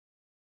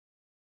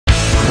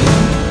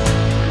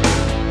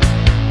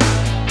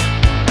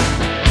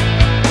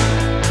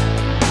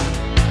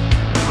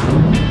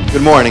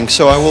Good morning.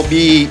 So I will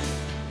be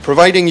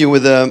providing you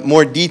with a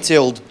more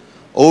detailed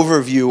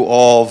overview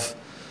of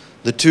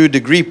the two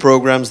degree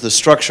programs, the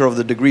structure of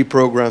the degree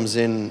programs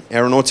in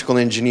Aeronautical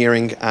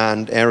Engineering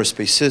and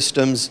Aerospace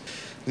Systems.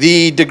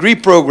 The degree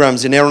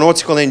programs in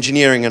Aeronautical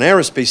Engineering and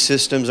Aerospace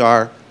Systems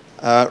are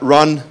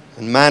run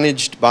and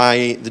managed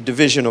by the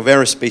Division of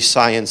Aerospace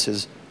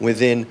Sciences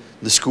within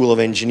the School of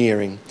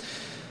Engineering.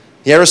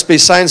 The Aerospace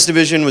Science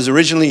Division was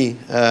originally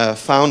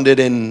founded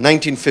in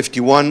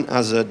 1951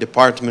 as a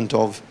department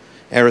of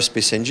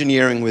Aerospace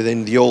Engineering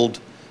within the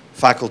old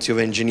Faculty of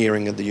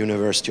Engineering at the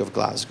University of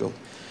Glasgow.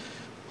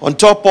 On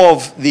top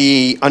of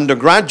the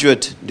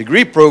undergraduate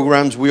degree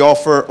programs, we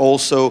offer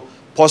also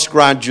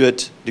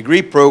postgraduate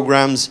degree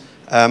programs,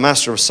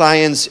 Master of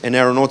Science in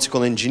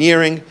Aeronautical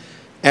Engineering,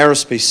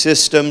 Aerospace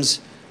Systems,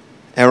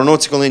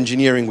 Aeronautical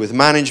Engineering with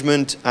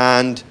Management,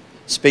 and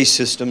Space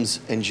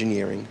Systems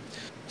Engineering.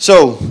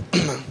 So,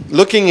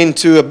 looking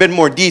into a bit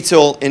more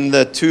detail in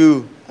the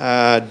two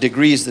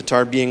degrees that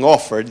are being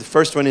offered, the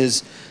first one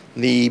is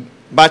the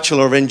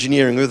Bachelor of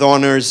Engineering with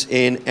Honors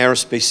in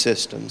Aerospace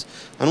Systems.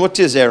 And what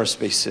is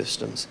Aerospace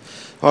Systems?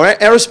 All right,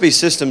 Aerospace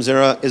Systems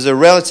is a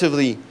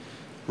relatively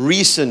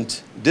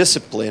recent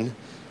discipline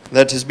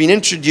that has been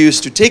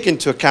introduced to take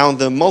into account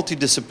the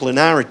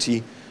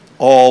multidisciplinarity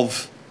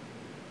of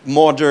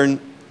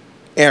modern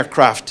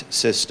aircraft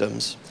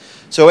systems.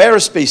 So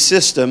Aerospace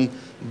System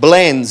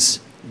blends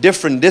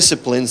different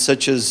disciplines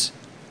such as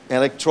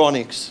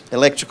electronics,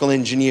 electrical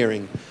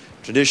engineering,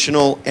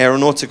 traditional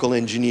aeronautical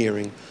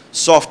engineering,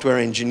 software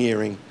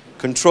engineering,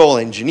 control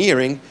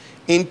engineering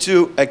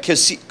into a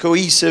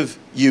cohesive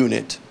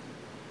unit.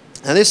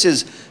 And this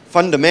is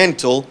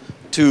fundamental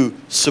to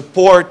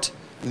support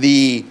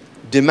the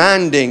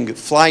demanding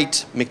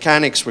flight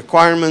mechanics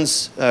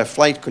requirements,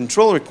 flight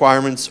control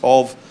requirements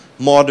of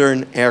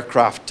modern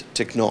aircraft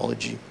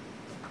technology.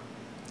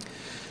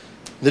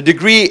 The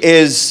degree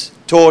is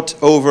taught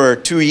over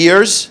 2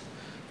 years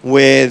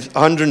with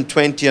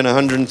 120 and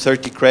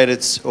 130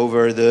 credits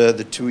over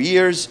the 2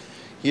 years.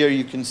 Here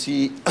you can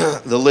see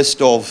the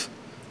list of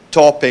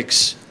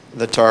topics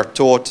that are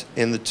taught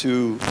in the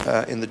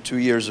two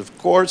years of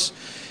course.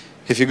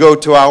 If you go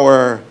to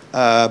our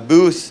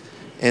booth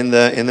in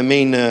the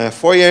main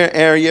foyer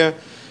area,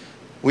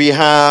 we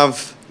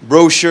have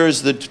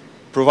brochures that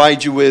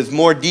provide you with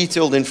more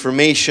detailed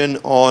information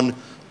on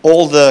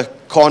all the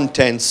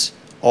contents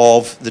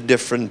of the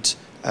different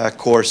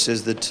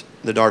courses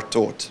that are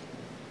taught.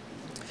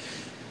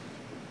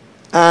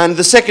 And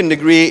the second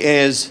degree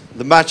is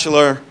the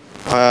Bachelor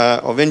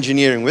of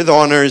Engineering with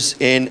Honors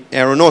in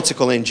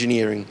Aeronautical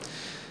Engineering.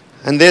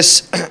 And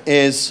this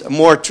is a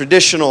more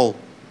traditional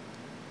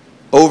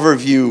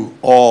overview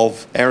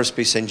of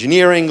aerospace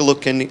engineering,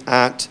 looking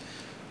at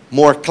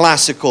more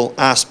classical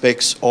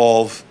aspects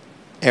of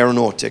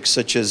aeronautics,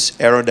 such as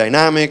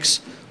aerodynamics,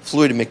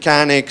 fluid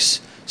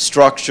mechanics,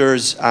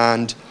 structures,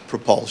 and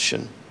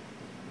propulsion.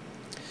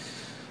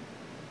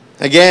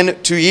 Again,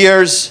 2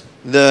 years,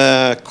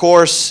 the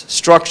course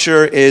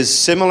structure is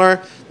similar.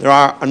 There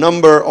are a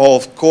number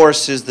of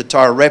courses that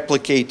are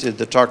replicated,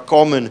 that are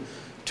common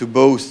to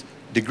both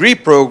degree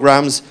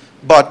programs,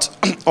 but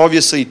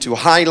obviously to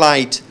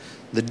highlight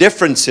the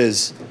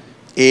differences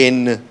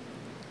in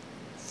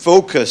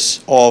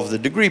focus of the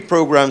degree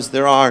programs,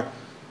 there are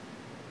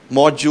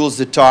modules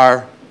that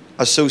are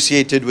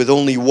associated with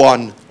only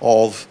one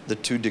of the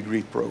two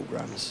degree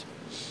programs.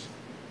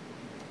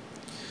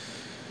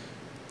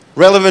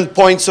 Relevant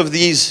points of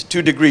these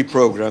two degree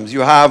programs.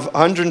 You have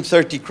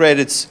 130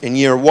 credits in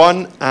year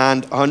 1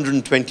 and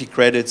 120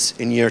 credits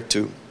in year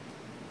 2.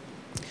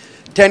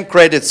 10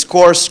 credits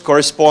course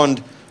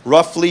correspond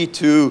roughly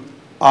to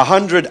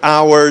 100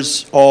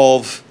 hours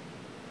of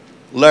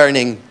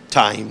learning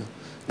time.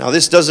 Now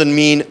this doesn't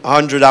mean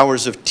 100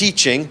 hours of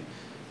teaching,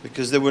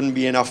 because there wouldn't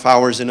be enough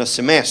hours in a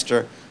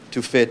semester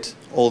to fit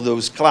all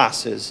those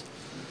classes.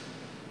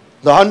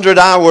 The 100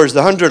 hours,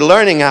 the 100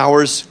 learning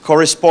hours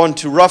correspond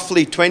to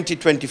roughly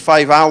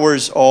 20-25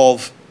 hours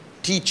of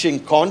teaching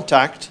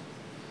contact,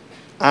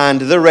 and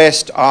the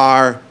rest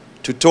are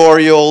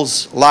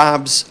tutorials,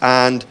 labs,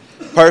 and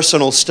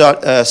personal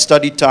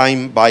study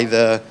time by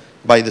the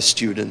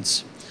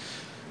students.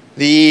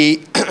 The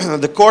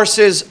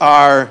courses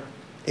are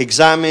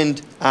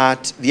examined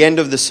at the end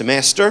of the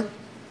semester.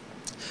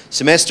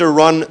 Semester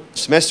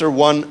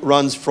 1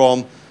 runs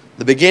from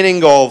the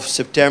beginning of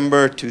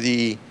September to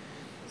the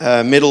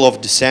middle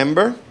of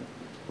December,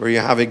 where you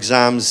have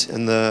exams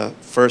in the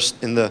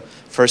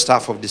first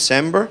half of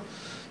December.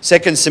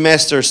 Second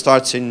semester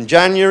starts in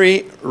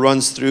January,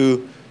 runs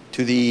through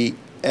to the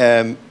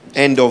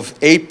end of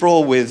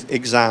April with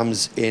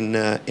exams in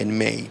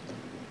May.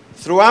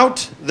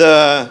 Throughout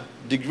the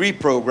degree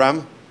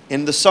program,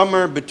 in the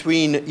summer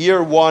between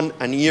year 1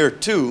 and year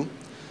 2,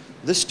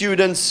 the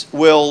students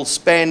will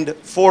spend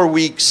 4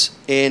 weeks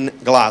in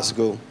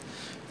Glasgow,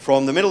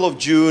 from the middle of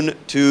June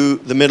to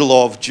the middle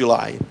of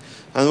July.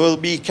 And we'll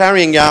be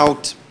carrying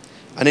out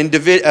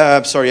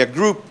a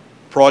group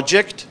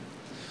project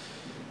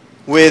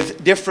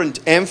with different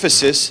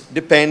emphasis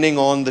depending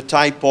on the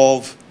type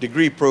of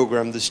degree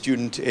program the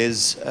student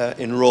is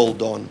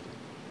enrolled on.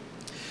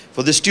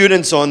 For the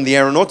students on the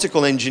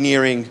Aeronautical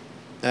Engineering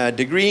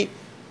degree,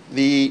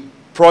 the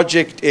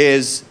project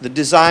is the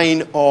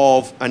design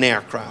of an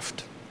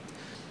aircraft.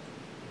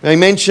 I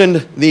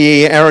mentioned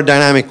the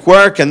aerodynamic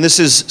work, and this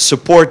is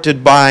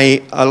supported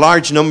by a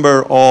large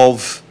number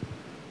of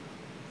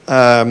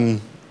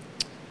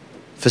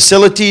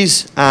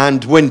facilities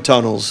and wind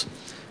tunnels.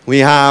 We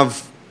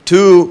have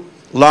two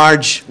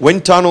large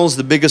wind tunnels.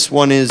 The biggest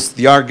one is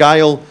the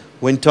Argyll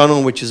wind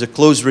tunnel, which is a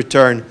closed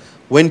return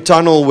wind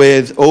tunnel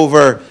with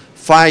over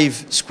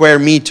 5 square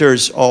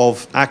meters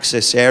of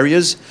access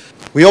areas.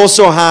 We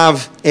also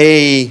have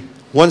a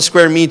 1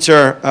 square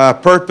meter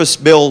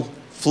purpose-built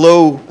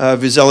flow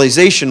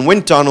visualization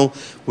wind tunnel,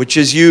 which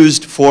is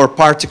used for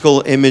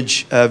particle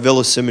image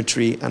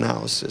velocimetry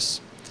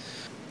analysis.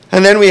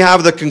 And then we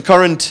have the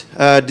concurrent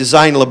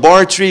design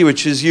laboratory,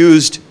 which is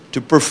used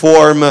to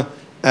perform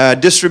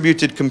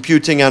distributed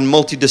computing and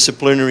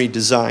multidisciplinary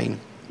design.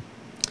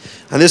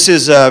 And this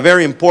is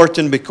very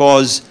important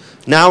because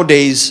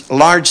nowadays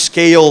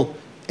large-scale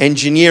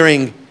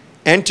engineering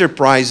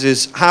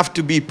enterprises have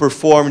to be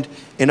performed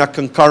in a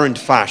concurrent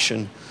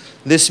fashion.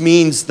 This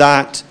means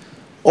that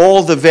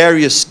all the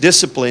various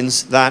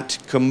disciplines that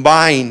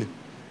combine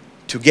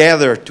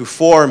together to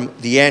form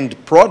the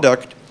end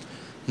product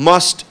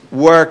must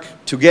work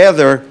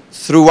together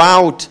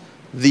throughout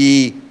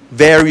the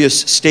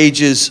various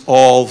stages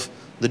of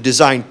the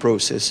design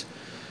process.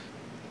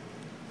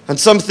 And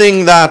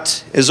something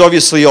that is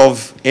obviously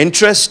of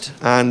interest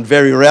and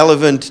very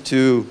relevant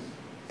to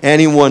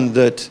anyone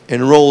that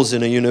enrolls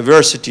in a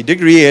university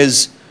degree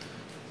is,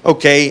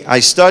 okay,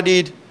 I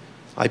studied,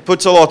 I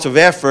put a lot of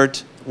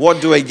effort,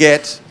 what do I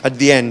get at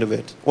the end of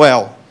it?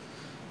 Well,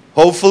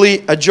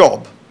 hopefully a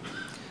job.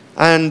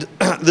 And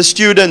the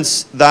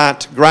students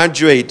that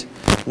graduate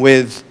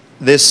with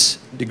this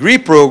degree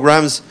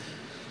programs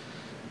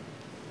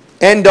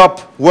end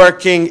up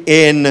working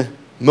in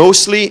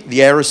mostly the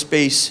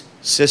aerospace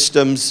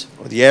systems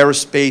or the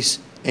aerospace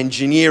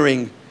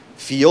engineering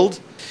field,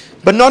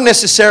 but not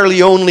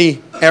necessarily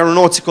only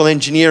aeronautical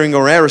engineering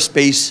or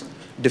aerospace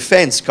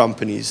defense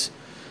companies.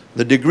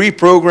 The degree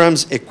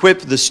programs equip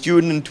the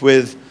student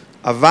with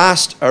a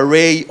vast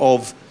array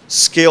of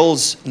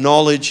skills,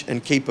 knowledge,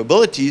 and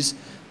capabilities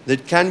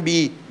that can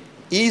be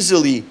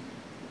easily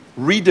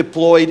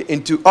redeployed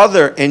into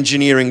other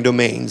engineering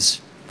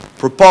domains.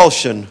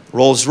 Propulsion,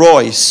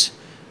 Rolls-Royce,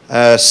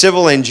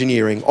 civil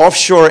engineering,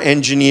 offshore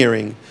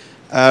engineering,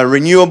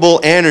 renewable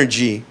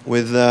energy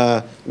with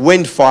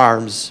wind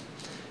farms,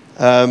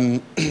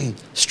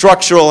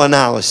 structural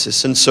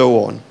analysis, and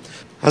so on.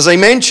 As I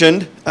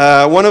mentioned,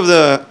 one of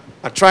the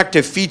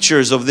attractive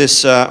features of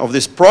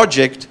this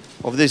project,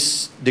 of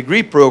this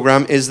degree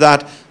program, is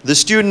that the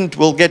student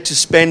will get to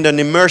spend an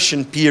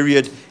immersion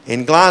period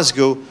in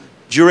Glasgow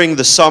during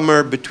the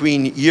summer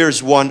between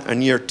years 1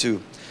 and year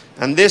 2.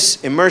 And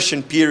this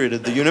immersion period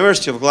at the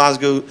University of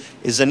Glasgow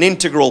is an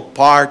integral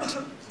part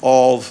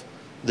of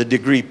the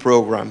degree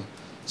program.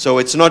 So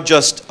it's not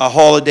just a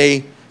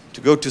holiday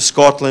to go to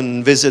Scotland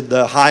and visit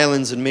the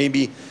Highlands and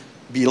maybe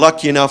be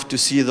lucky enough to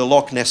see the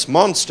Loch Ness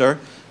Monster.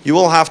 You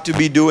will have to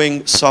be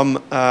doing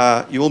some,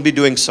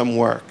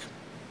 work.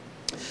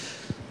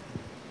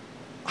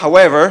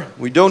 However,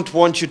 we don't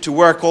want you to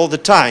work all the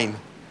time.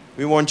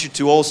 We want you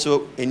to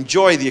also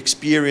enjoy the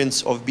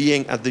experience of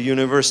being at the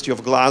University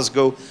of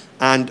Glasgow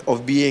and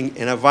of being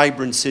in a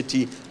vibrant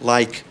city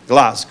like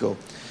Glasgow.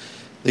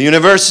 The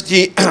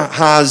university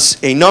has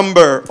a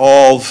number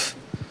of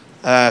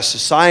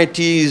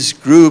societies,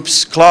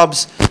 groups,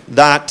 clubs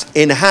that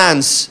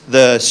enhance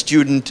the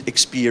student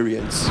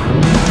experience.